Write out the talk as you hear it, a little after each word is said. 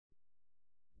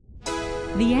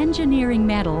The Engineering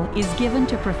Medal is given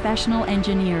to professional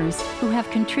engineers who have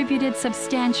contributed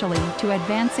substantially to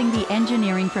advancing the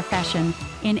engineering profession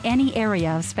in any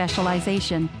area of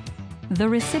specialization. The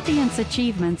recipients'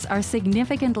 achievements are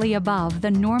significantly above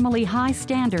the normally high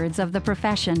standards of the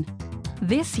profession.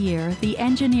 This year, the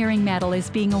Engineering Medal is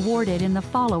being awarded in the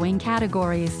following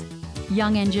categories: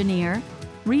 Young Engineer,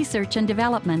 Research and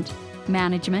Development,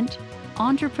 Management,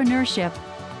 Entrepreneurship,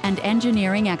 and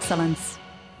Engineering Excellence.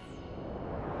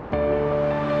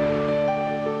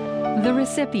 The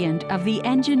recipient of the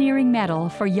Engineering Medal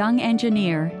for Young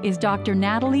Engineer is Dr.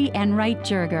 Natalie Enright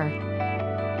Jerger.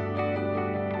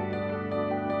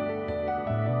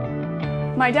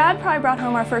 My dad probably brought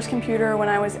home our first computer when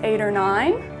I was 8 or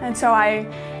 9, and so I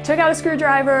took out a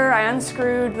screwdriver, I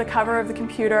unscrewed the cover of the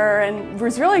computer, and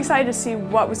was really excited to see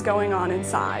what was going on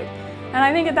inside. And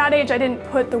I think at that age I didn't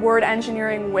put the word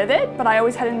engineering with it, but I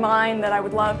always had in mind that I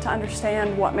would love to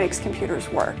understand what makes computers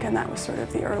work, and that was sort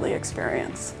of the early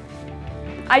experience.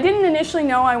 I didn't initially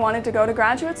know I wanted to go to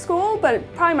graduate school, but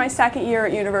probably my second year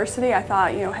at university I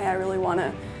thought, hey, I really want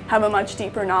to have a much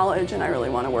deeper knowledge and I really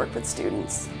want to work with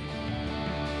students.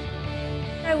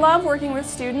 I love working with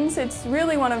students. It's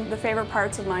really one of the favorite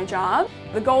parts of my job.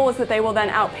 The goal is that they will then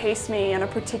outpace me in a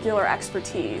particular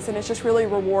expertise, and it's just really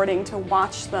rewarding to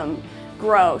watch them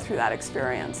grow through that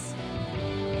experience.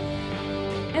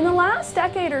 In the last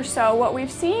decade or so, what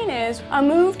we've seen is a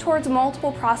move towards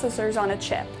multiple processors on a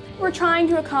chip. We're trying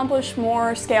to accomplish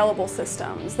more scalable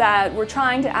systems, that we're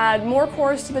trying to add more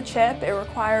cores to the chip. It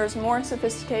requires more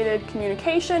sophisticated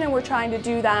communication, and we're trying to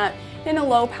do that in a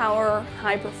low power,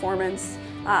 high performance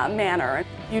manner.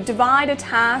 You divide a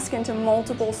task into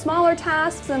multiple smaller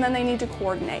tasks, and then they need to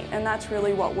coordinate, and that's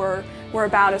really what we're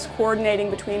about, is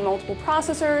coordinating between multiple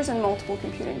processors and multiple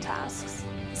computing tasks.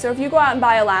 So if you go out and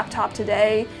buy a laptop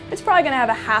today, it's probably going to have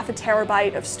a half a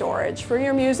terabyte of storage for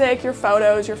your music, your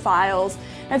photos, your files.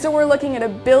 And so we're looking at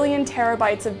 1 billion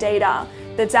terabytes of data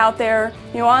that's out there,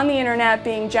 on the internet,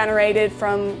 being generated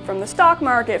from the stock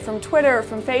market, from Twitter,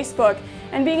 from Facebook,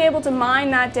 and being able to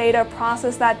mine that data,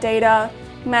 process that data,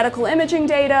 medical imaging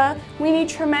data. We need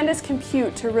tremendous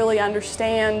compute to really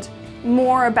understand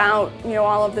more about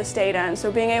all of this data, and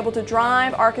so being able to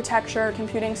drive architecture,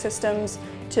 computing systems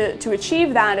to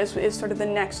achieve that is sort of the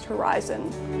next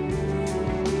horizon.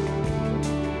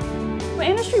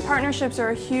 Industry partnerships are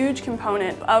a huge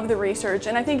component of the research,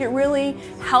 and I think it really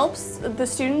helps the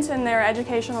students in their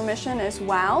educational mission as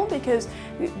well, because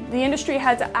the industry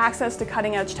has access to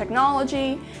cutting-edge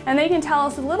technology, and they can tell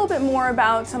us a little bit more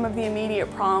about some of the immediate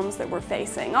problems that we're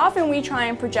facing. Often we try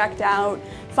and project out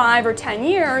 5 or 10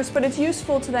 years, but it's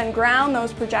useful to then ground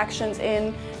those projections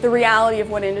in the reality of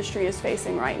what industry is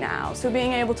facing right now. So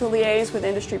being able to liaise with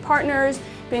industry partners,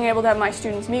 being able to have my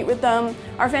students meet with them,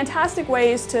 are fantastic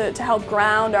ways to help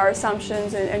ground our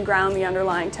assumptions and ground the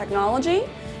underlying technology.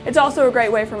 It's also a great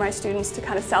way for my students to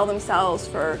kind of sell themselves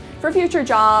for future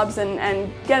jobs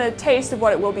and get a taste of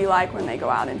what it will be like when they go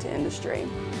out into industry.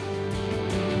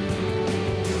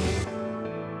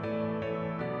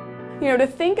 To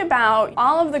think about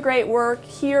all of the great work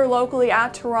here locally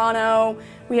at Toronto.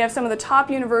 We have some of the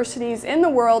top universities in the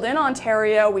world in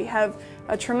Ontario. We have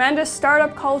a tremendous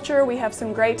startup culture. We have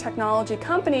some great technology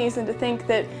companies, and to think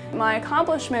that my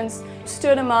accomplishments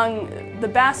stood among the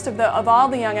best of all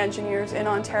the young engineers in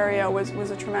Ontario was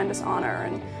a tremendous honor,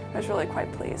 and I was really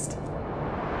quite pleased.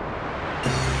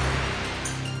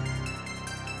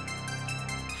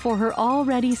 For her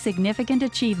already significant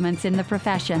achievements in the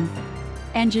profession,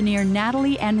 engineer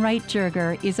Natalie Enright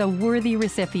Jerger is a worthy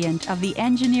recipient of the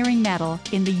Engineering Medal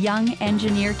in the Young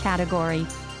Engineer category.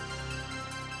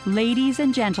 Ladies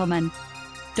and gentlemen,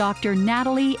 Dr.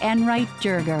 Natalie Enright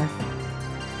Jerger.